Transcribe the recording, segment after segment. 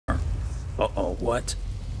Uh-oh, what?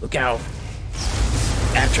 Look out.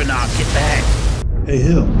 Astronaut, get back. Hey,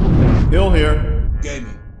 Hill. Hill here.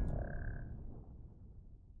 Gaming.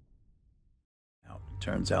 Now, it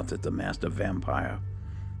turns out that the master vampire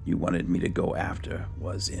you wanted me to go after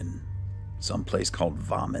was in some place called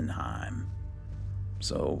Vamenheim.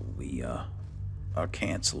 So we are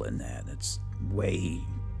canceling that. It's way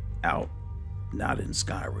out, not in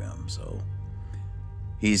Skyrim, so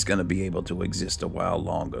he's going to be able to exist a while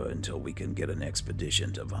longer until we can get an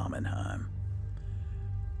expedition to Vamenheim.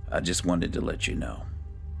 I just wanted to let you know.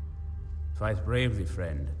 Fight bravely,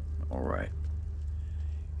 friend. All right.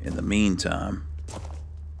 In the meantime,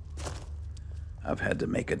 I've had to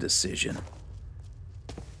make a decision.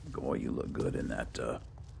 Gore, you look good in that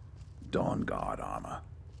Dawnguard armor.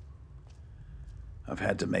 I've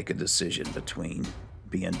had to make a decision between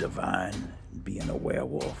being divine and being a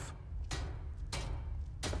werewolf.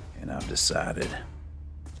 And I've decided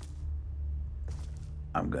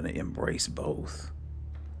I'm going to embrace both.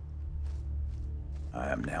 I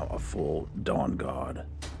am now a full Dawnguard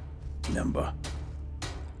member,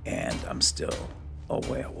 and I'm still a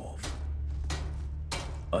werewolf.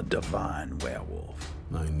 A divine werewolf.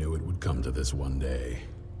 I knew it would come to this one day.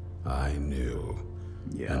 I knew.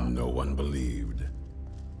 Yeah. And no one believed.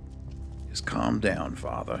 Just calm down,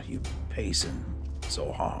 Father. You're pacing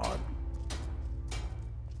so hard.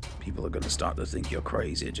 People are going to start to think you're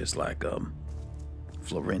crazy, just like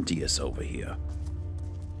Florentius over here.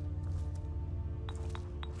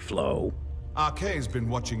 Flo. Arkay's been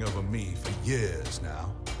watching over me for years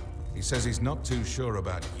now. He says he's not too sure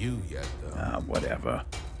about you yet, though. Whatever.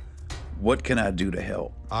 What can I do to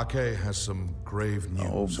help? Arkay has some grave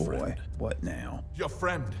news, Oh boy, friend. what now? Your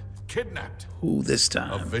friend, kidnapped. Who this A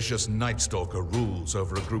time? vicious Night Stalker rules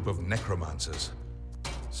over a group of necromancers.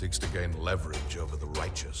 Seeks to gain leverage over the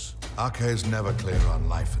righteous. Arkay's never clear on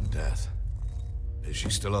life and death. Is she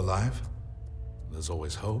still alive? There's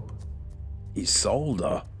always hope. He sold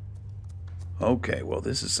her. Okay, well,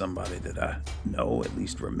 this is somebody that I know, at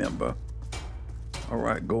least remember. All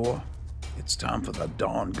right, Gore. It's time for the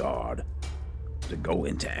Dawnguard to go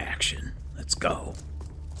into action. Let's go.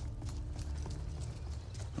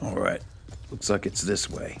 All right. Looks like it's this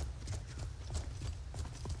way.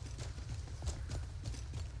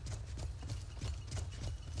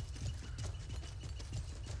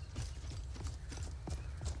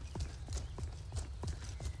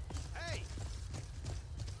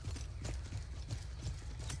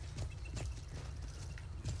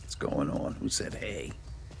 What's going on? Who said hey?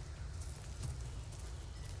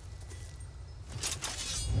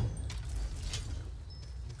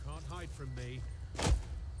 From me.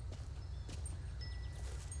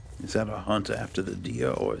 Is that a hunt after the deer,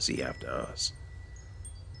 or is he after us?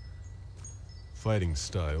 Fighting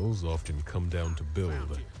styles often come down to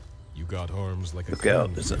build. You got arms like a Look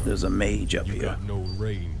out, clean there's a mage up You here. got no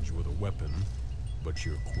range with a weapon, but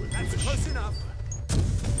you're quick with a Close shield. enough.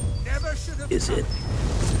 Never should have. Is it?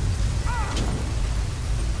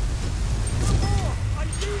 I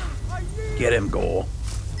yield. Get him, Gore.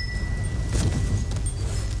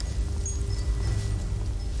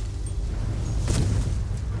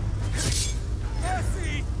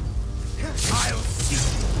 Mercy. I'll see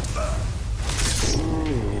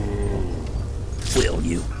you. Will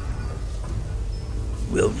you?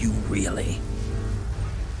 Will you really?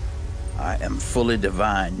 I am fully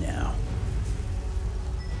divine now.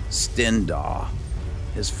 Stendar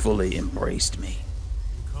has fully embraced me.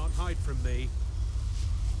 You can't hide from me.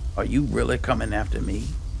 Are you really coming after me?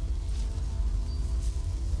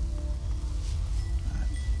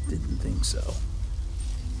 I didn't think so.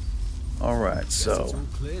 All right, It's so all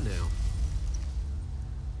clear now.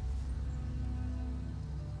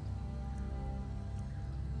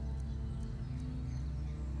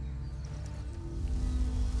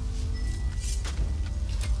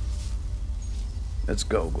 let's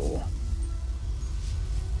go, Gore.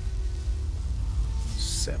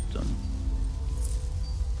 Septum.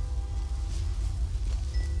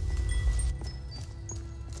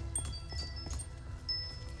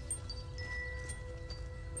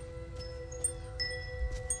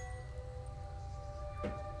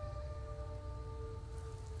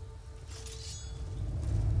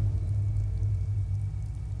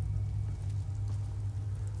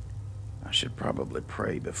 I should probably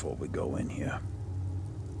pray before we go in here.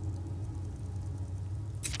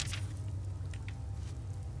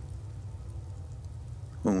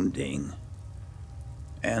 Hunding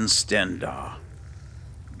and Stendar,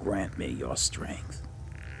 grant me your strength.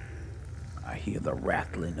 I hear the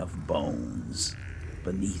rattling of bones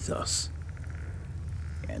beneath us,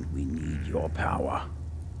 and we need your power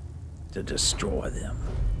to destroy them.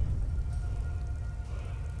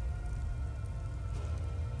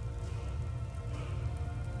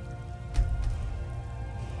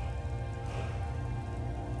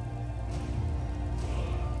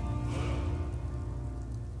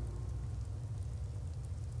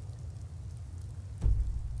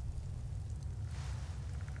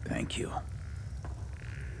 Thank you.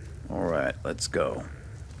 Alright, let's go.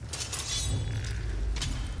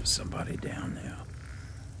 There's somebody down there.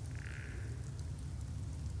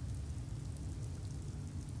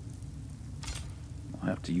 I'll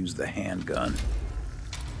have to use the handgun.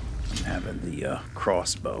 I'm having the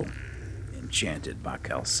crossbow enchanted by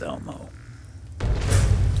Calcelmo.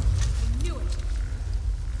 Knew it.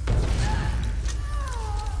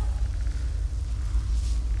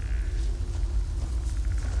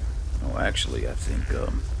 Oh, actually, I think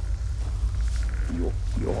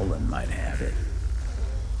Yorlin might have it.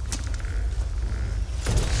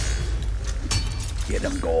 Get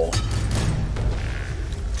him, Goal.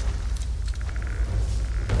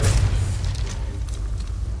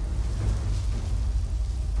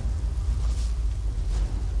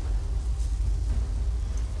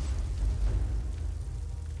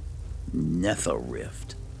 Nether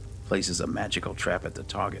Rift. Places a magical trap at the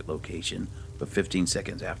target location, but 15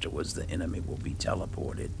 seconds afterwards the enemy will be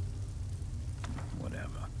teleported. Whatever.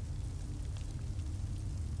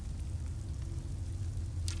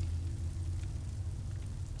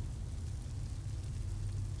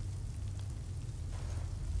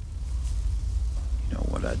 You know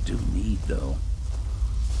what I do need, though?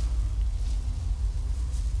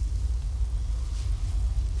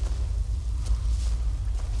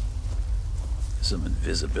 Some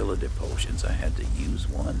invisibility potions. I had to use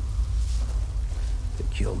one to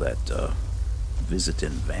kill that visiting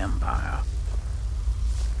vampire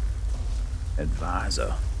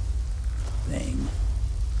advisor thing.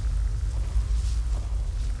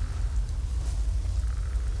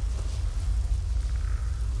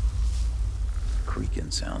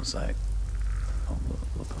 Creaking sounds like. Oh,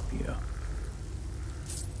 look up here.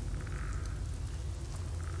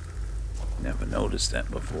 Never noticed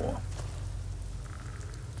that before.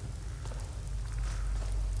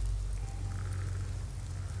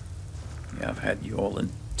 Yeah, I've had Yorlin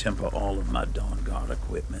temper all of my Dawnguard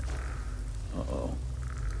equipment. Uh-oh.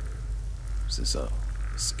 Is this a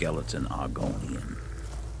skeleton Argonian?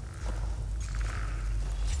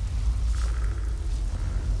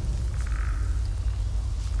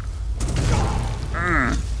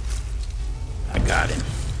 I got him.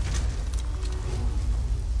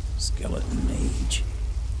 Skeleton mage.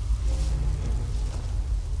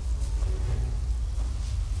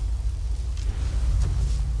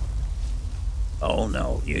 Oh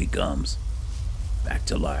no, here he comes. Back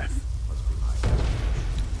to life.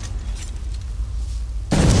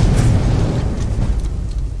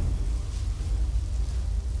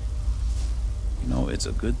 You know, it's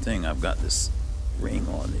a good thing I've got this ring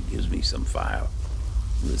on that gives me some fire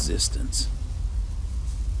resistance.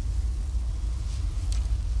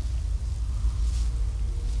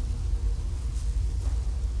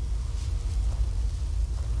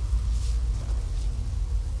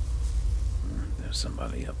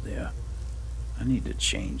 Somebody up there. I need to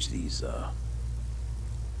change these how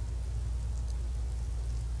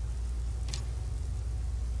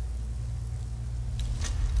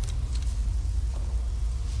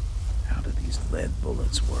do these lead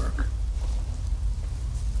bullets work?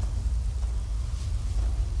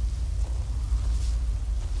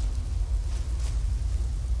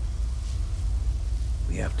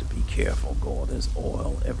 We have to be careful, Gore. There's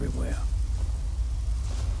oil everywhere.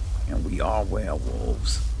 And we are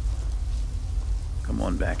werewolves. Come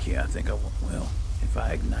on back here. I think I will. Well, if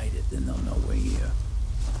I ignite it, then they'll know we're here.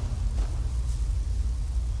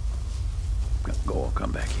 Go,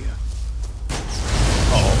 come back here.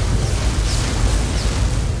 Oh.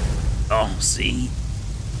 Oh, see?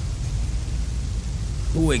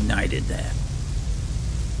 Who ignited that?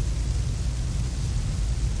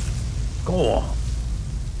 Go on.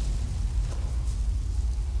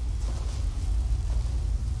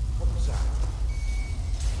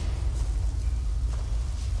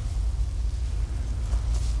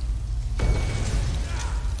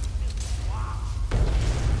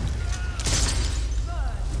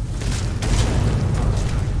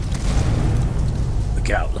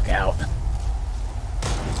 Look out.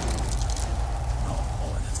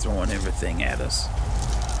 Oh, they're throwing everything at us.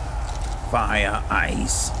 Fire,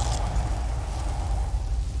 ice.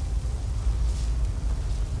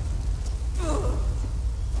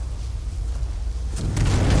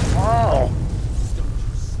 Oh!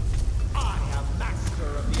 I am master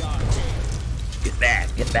of the arcane. Get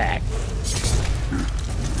back, get back.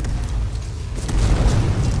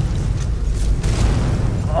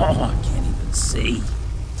 Oh, I can't even see.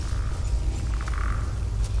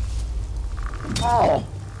 Oh!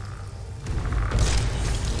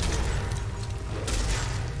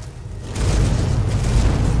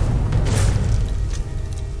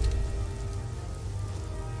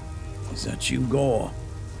 get you, Gore.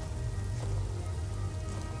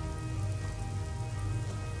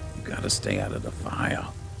 You gotta stay out of the fire.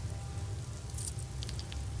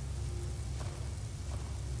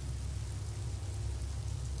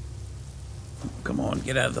 Come on,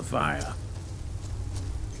 get out of the fire.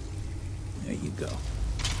 There you go.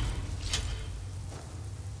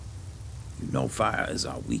 You know fire is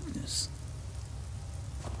our weakness.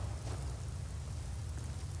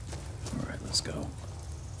 All right, let's go.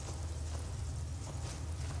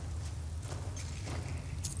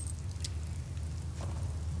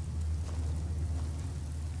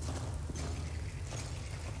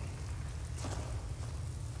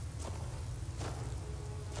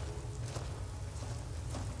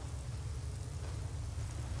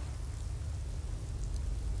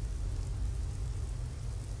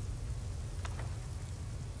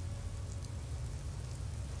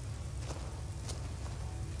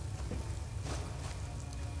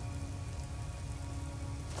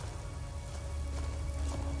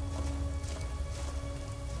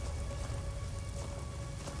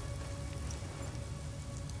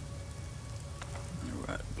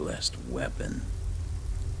 Blessed weapon.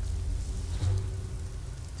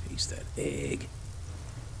 Taste that egg.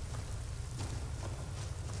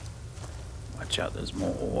 Watch out, there's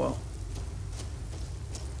more oil.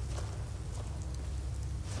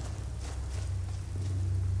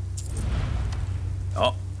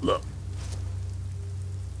 Oh, look.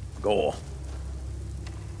 Gore.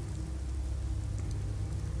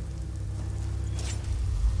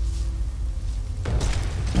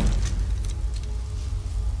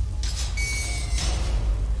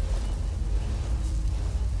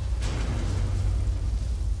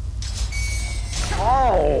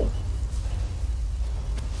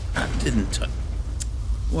 Didn't touch.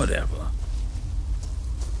 Whatever.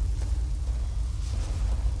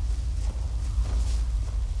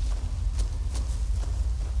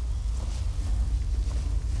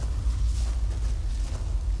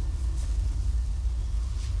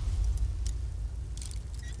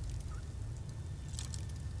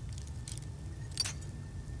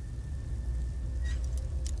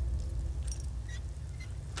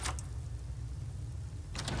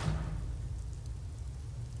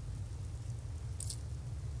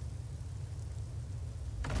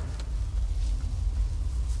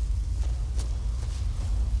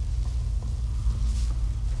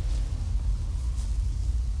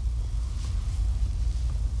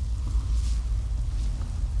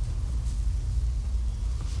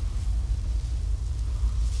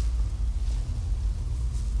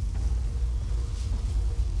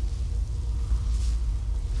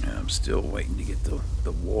 Still waiting to get the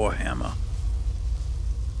Warhammer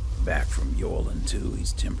back from Yorlin too.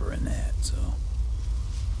 He's tempering that, so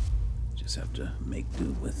just have to make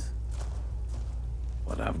do with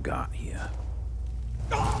what I've got here.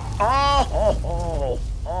 Oh!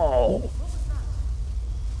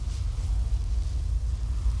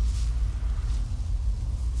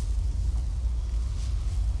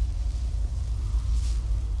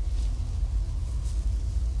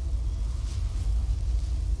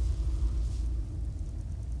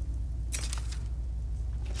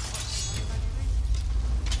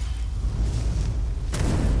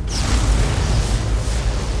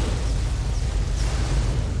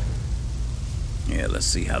 Let's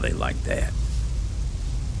see how they like that.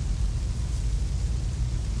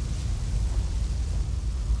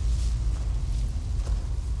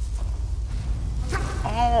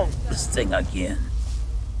 Oh, this thing again.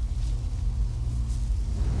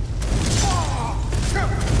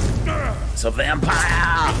 It's a vampire!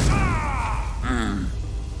 I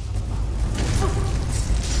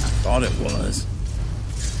thought it was.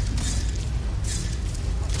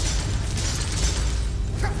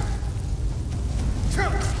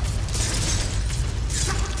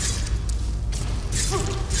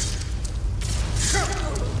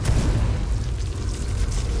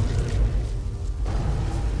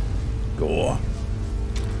 Gore.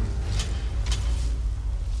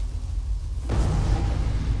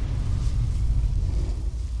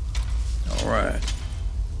 All right. I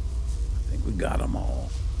think we got them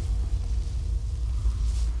all.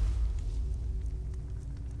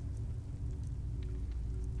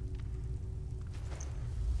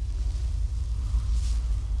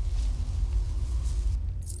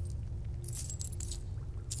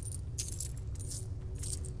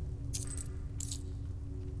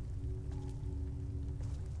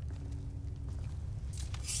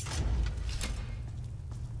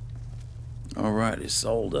 Alright,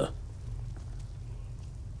 Isolde.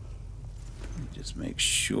 Just make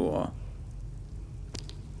sure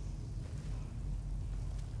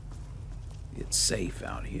it's safe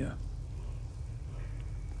out here.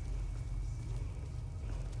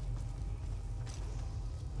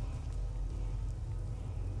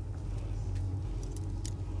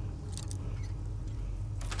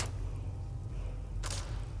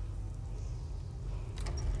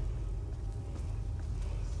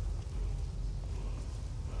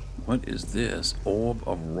 What is this? Orb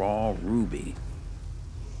of raw ruby.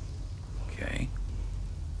 Okay.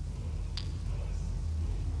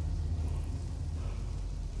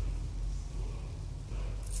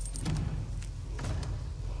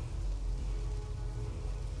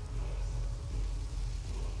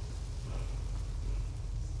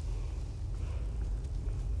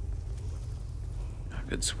 I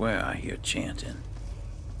could swear I hear chanting.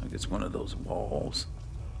 Like it's one of those walls.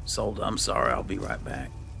 Solda, I'm sorry, I'll be right back.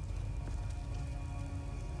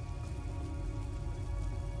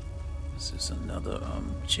 This is another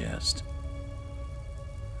chest.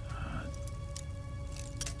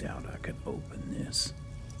 Doubt I could open this.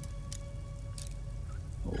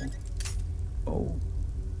 Oh.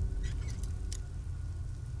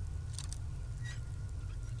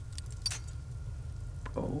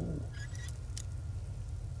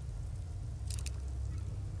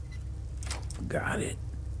 Got it.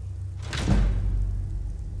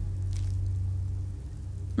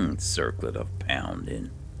 Circlet of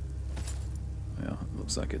pounding. Well, it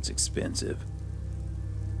looks like it's expensive.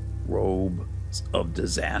 Robe of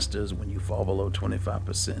disasters. When you fall below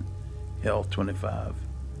 25% health, 25%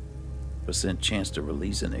 chance to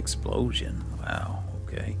release an explosion. Wow,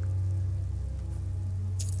 okay.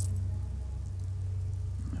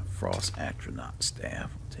 Frost astronaut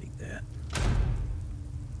staff. I'll take that.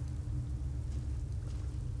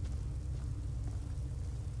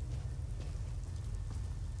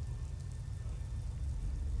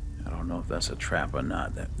 I don't know if that's a trap or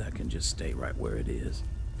not. That can just stay right where it is.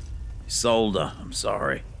 Solda, I'm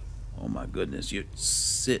sorry. Oh my goodness, you're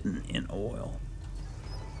sitting in oil.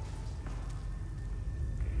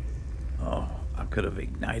 Oh, I could have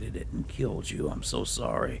ignited it and killed you. I'm so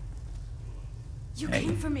sorry. You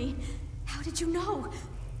came for me. How did you know?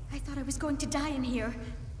 I thought I was going to die in here.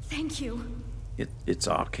 Thank you. It's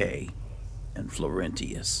RK and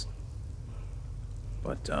Florentius.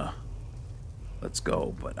 But, let's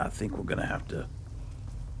go. But I think we're gonna have to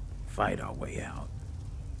fight our way out.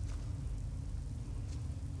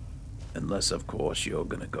 Unless, of course, you're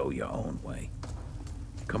gonna go your own way.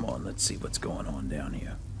 Come on, let's see what's going on down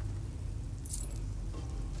here.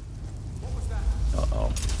 What was that?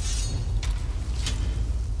 Uh-oh.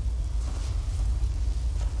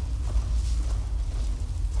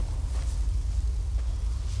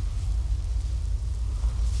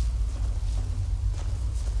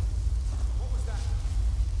 What was that?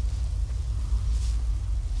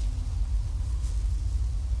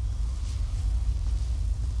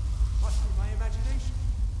 Must be my imagination.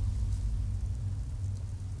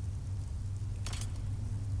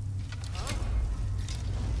 Huh?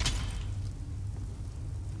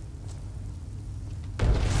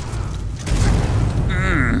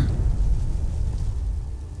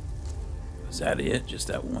 Is that it? Just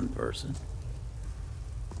that one person?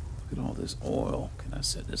 Look at all this oil. Can I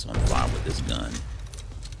set this on fire with this gun?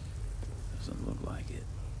 Doesn't look like it.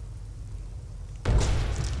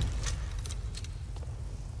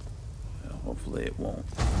 Well, hopefully it won't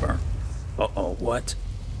burn. Uh-oh, what?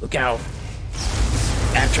 Look out!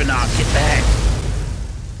 Astronaut, get back!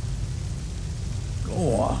 Go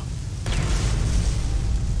on.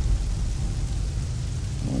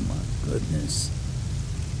 Oh my goodness.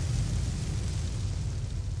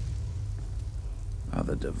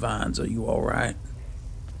 Father Divines, are you alright?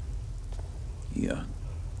 Yeah.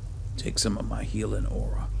 Take some of my healing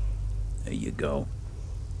aura. There you go.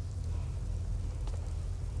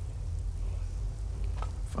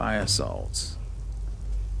 Fire salts.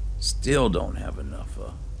 Still don't have enough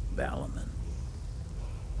Valaman.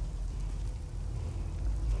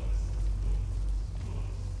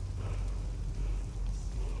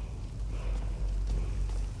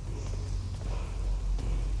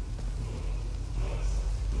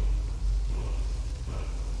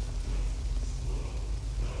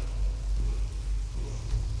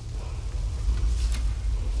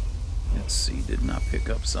 Let's see, didn't I pick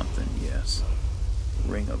up something? Yes.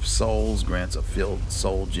 Ring of Souls grants a filled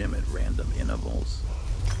soul gem at random intervals.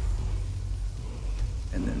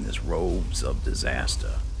 And then this Robes of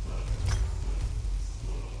Disaster.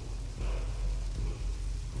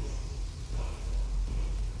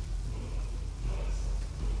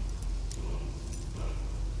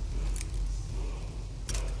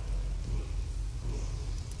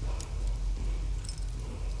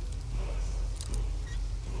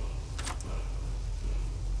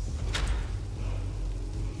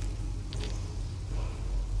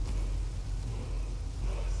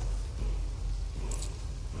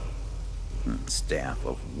 Staff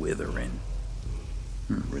of Withering.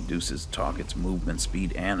 Reduces target's movement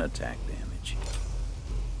speed and attack damage.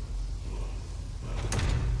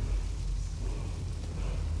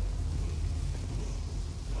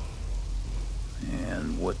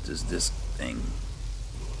 what does this thing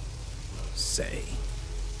say?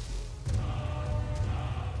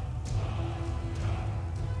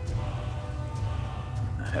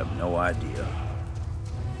 I have no idea.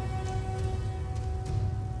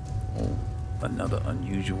 Oh, another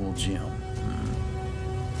unusual gem.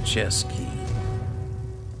 Chest key.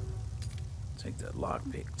 Take that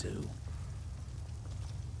lockpick too.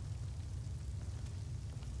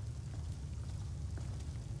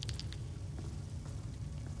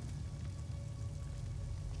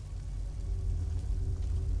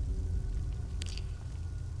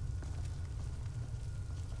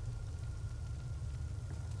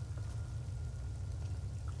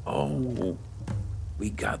 Oh, we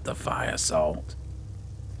got the fire salt.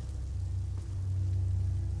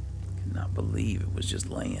 Cannot believe it was just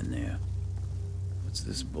laying there. What's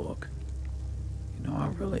this book? You know, I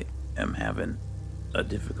really am having a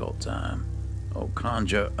difficult time. Oh,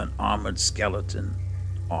 conjure an armored skeleton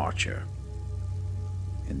archer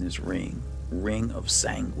in this ring. Ring of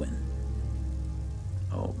Sanguine.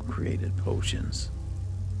 Oh, created potions.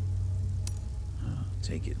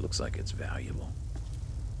 Take it. Looks like it's valuable.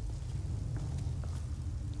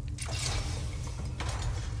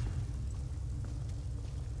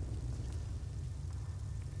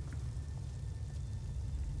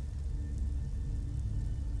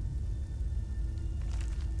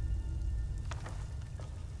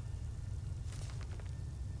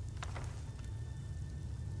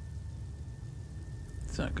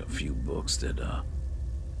 It's like a few books that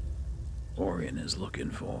Orion is looking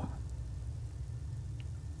for.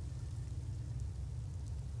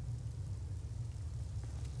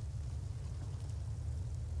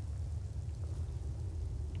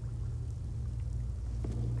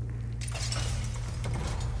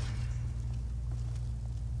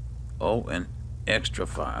 Oh, and extra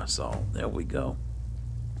fire salt. There we go.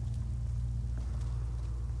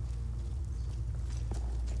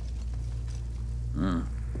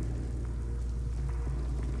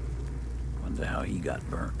 Wonder how he got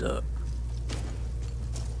burnt up.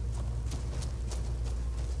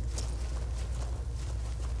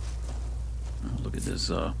 Oh, look at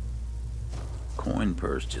this coin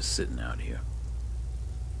purse just sitting out here.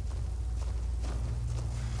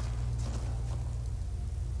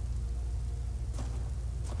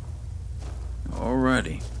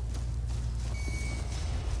 Alrighty.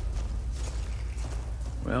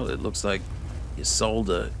 Well, it looks like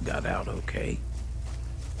Isolde got out okay.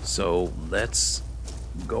 So let's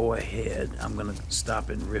go ahead. I'm gonna stop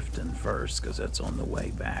in Riften first because that's on the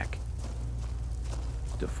way back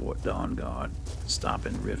to Fort Dawnguard. Stop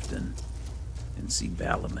in Riften and see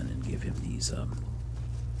Balorman and give him these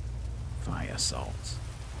fire salts.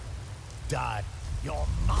 Dad, you're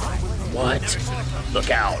mine. What? Look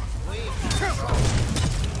out!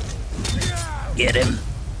 Get him!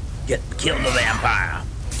 Kill the vampire!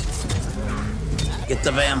 Get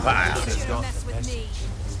the vampire! Don't mess with me.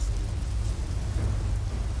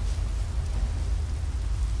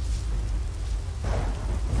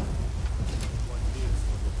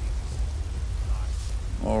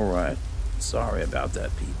 All right. Sorry about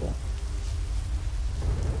that, people.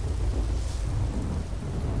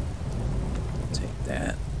 Take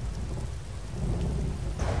that.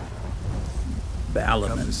 Come to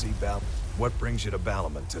Balorman. see What brings you to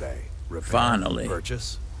Balorman today? Repair? Finally.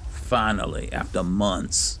 Purchase? Finally, after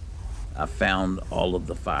months, I found all of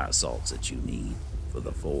the fire salts that you need for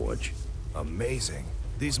the forge. Amazing.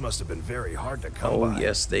 These must have been very hard to come Oh, by.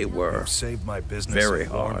 yes, they were. You've saved my business Very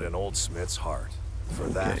and warmed hard. an old smith's heart. For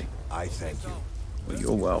that, Okay. I thank you. Well,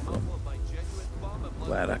 you're welcome.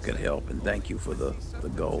 Glad I could help, and thank you for the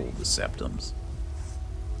gold, the septums.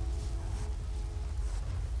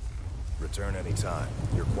 Return anytime.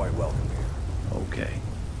 You're quite welcome here. Okay.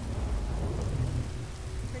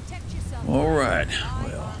 Protect yourself. All right. I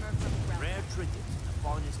Well, honor from Rare trinkets, the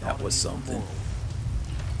finest that was oddities of the something. world.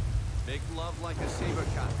 Make love like a saber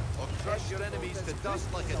cat, or crush your enemies to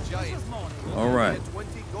dust like a giant. All right. 20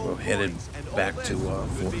 gold We're headed coins, and all back this to will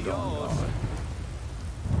Fort be yours. Dawnguard.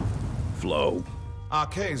 Flo.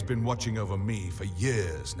 Arkay's been watching over me for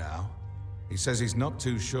years now. He says he's not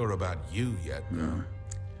too sure about you yet.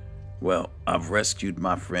 Well, I've rescued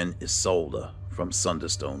my friend Isolde from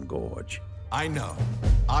Sunderstone Gorge. I know.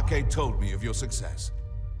 Arkay told me of your success.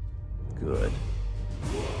 Good.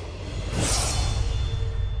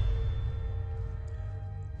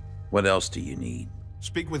 What else do you need?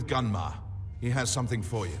 Speak with Gunmar. He has something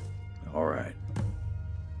for you. All right.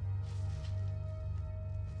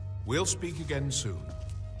 We'll speak again soon.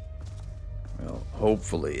 Well,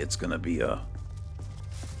 hopefully it's gonna be a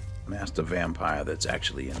master vampire that's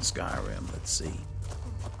actually in Skyrim. Let's see.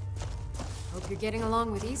 Hope you're getting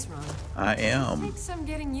along with Isran. I am. Takes some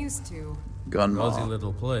getting used to. Gunma. Cozy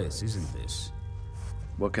little place, isn't this?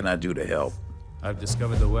 What can I do to help? I've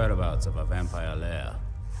discovered the whereabouts of a vampire lair.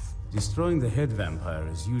 Destroying the head vampire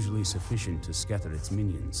is usually sufficient to scatter its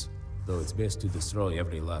minions, though it's best to destroy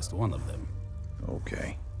every last one of them.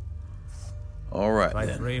 Okay. All right, Fight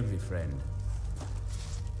then. bravely, friend.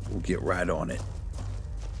 We'll get right on it.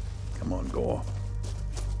 Come on, Gore.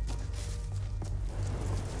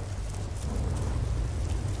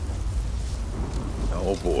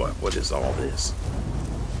 Oh boy, what is all this?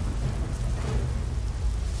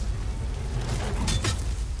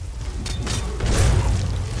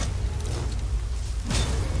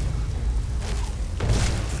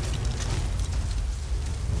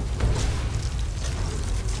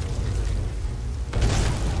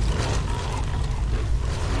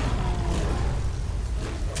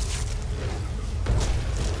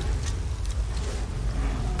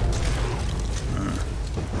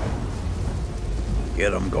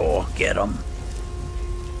 Get him, Gore. Get him.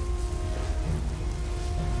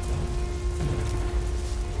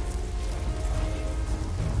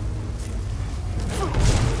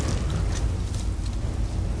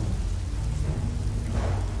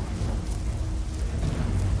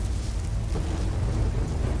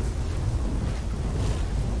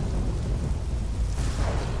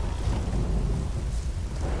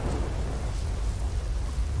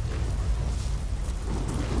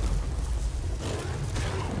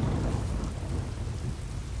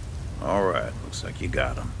 All right, looks like you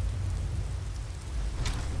got him.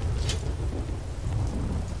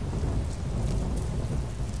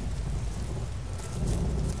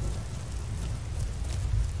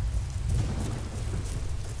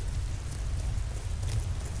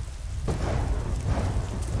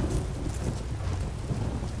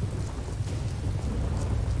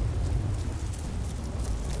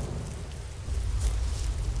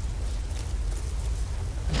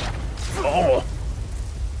 Oh!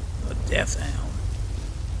 Death Hound.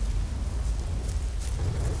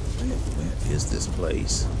 Where is this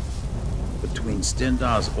place? Between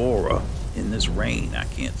Stendar's aura in this rain, I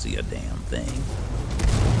can't see a damn thing.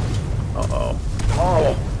 Uh-oh.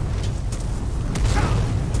 Oh!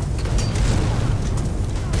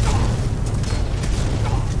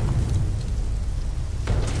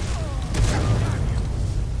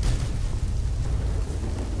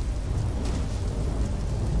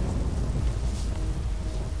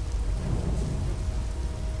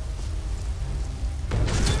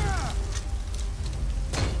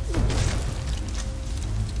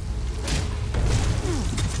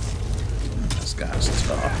 Guy's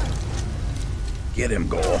tough. Get him,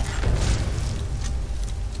 Gore.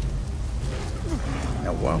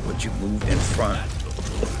 Now, why would you move in front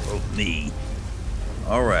of me?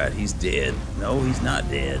 All right, he's dead. No, he's not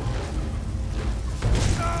dead.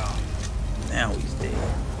 Now he's dead.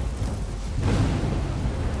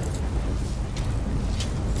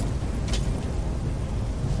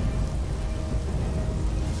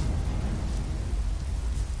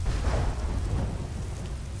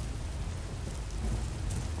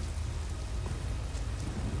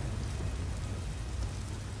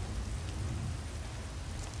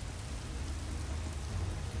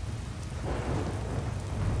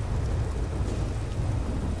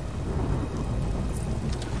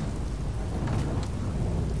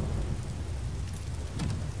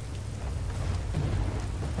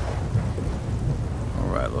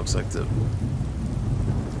 Looks like the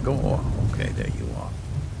Gore. Okay, there you are.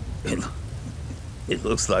 It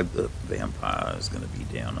looks like the vampire is going to be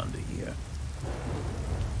down under here.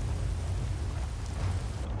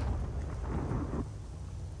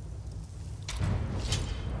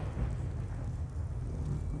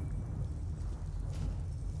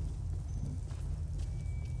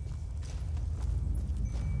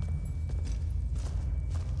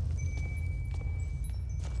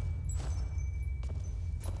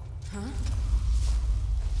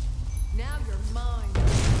 Now you're mine.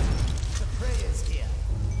 The prey is here.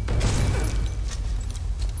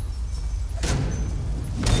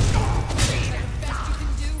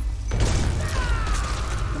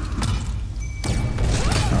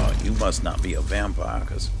 Oh, you must not be a vampire,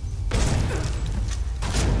 because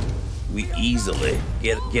we easily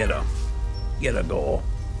get a Gore.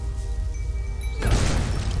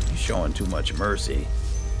 You're showing too much mercy.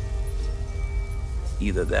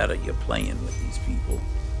 Either that or you're playing with these people.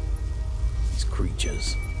 These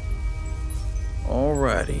creatures.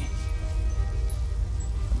 Alrighty.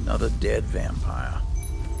 Another dead vampire.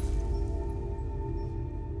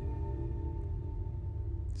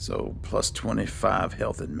 So, plus 25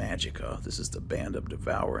 health and magicka. This is the Band of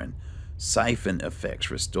Devouring Siphon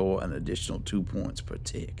effects restore an additional 2 points per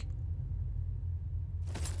tick.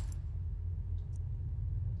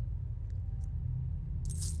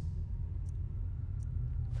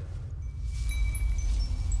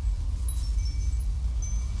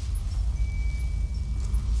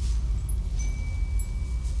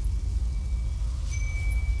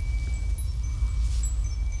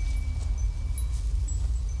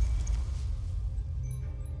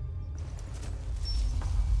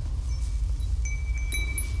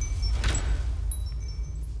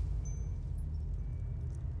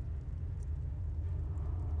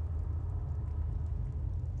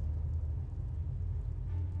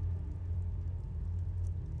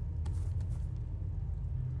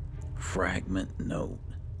 Fragment note.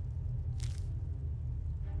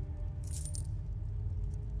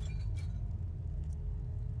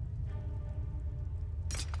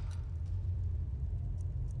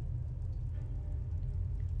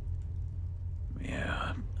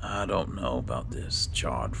 Yeah, I don't know about this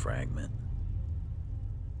charred fragment.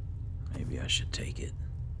 Maybe I should take it.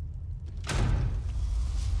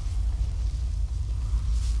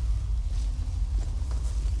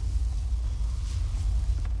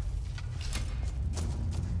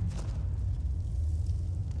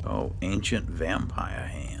 Oh, ancient vampire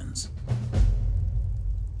hands.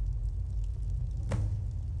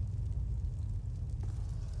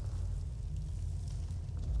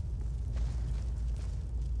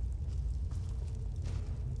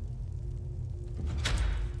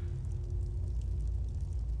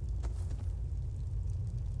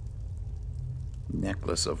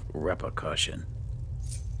 Necklace of repercussion.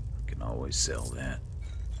 Can always sell that.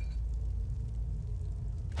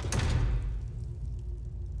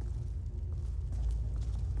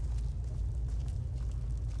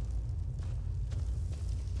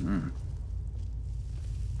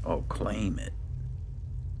 Oh, claim it.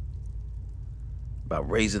 By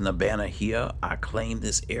raising the banner here, I claim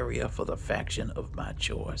this area for the faction of my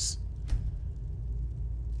choice.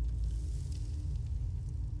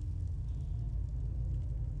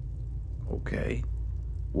 Okay.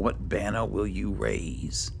 What banner will you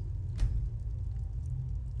raise?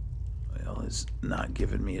 Well, it's not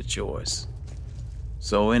giving me a choice.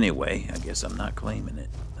 So anyway, I guess I'm not claiming it.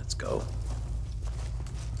 Let's go.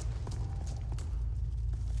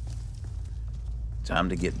 Time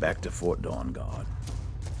to get back to Fort Dawnguard.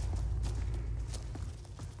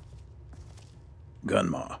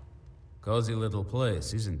 Gunmar. Cozy little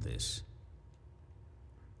place, isn't this?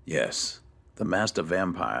 Yes. The master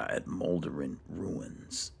vampire at Moldering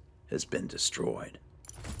Ruins has been destroyed.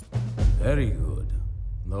 Very good.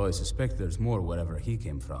 Though I suspect there's more wherever he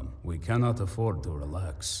came from. We cannot afford to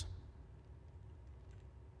relax.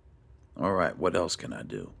 Alright, what else can I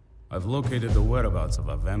do? I've located the whereabouts of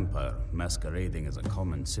a vampire masquerading as a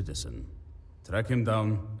common citizen. Track him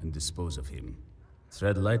down and dispose of him.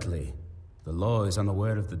 Tread lightly. The law is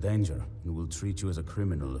unaware of the danger and will treat you as a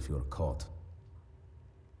criminal if you're caught.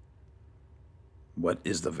 What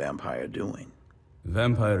is the vampire doing?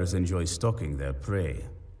 Vampires enjoy stalking their prey.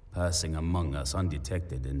 Passing among us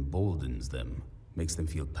undetected emboldens them, makes them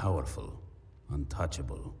feel powerful,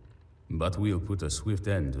 untouchable. But we'll put a swift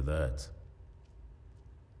end to that.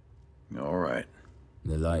 All right.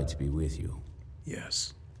 The light be with you.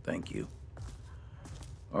 Yes, thank you.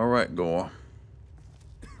 All right, Gore.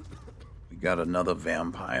 We got another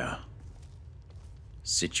vampire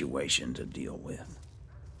situation to deal with.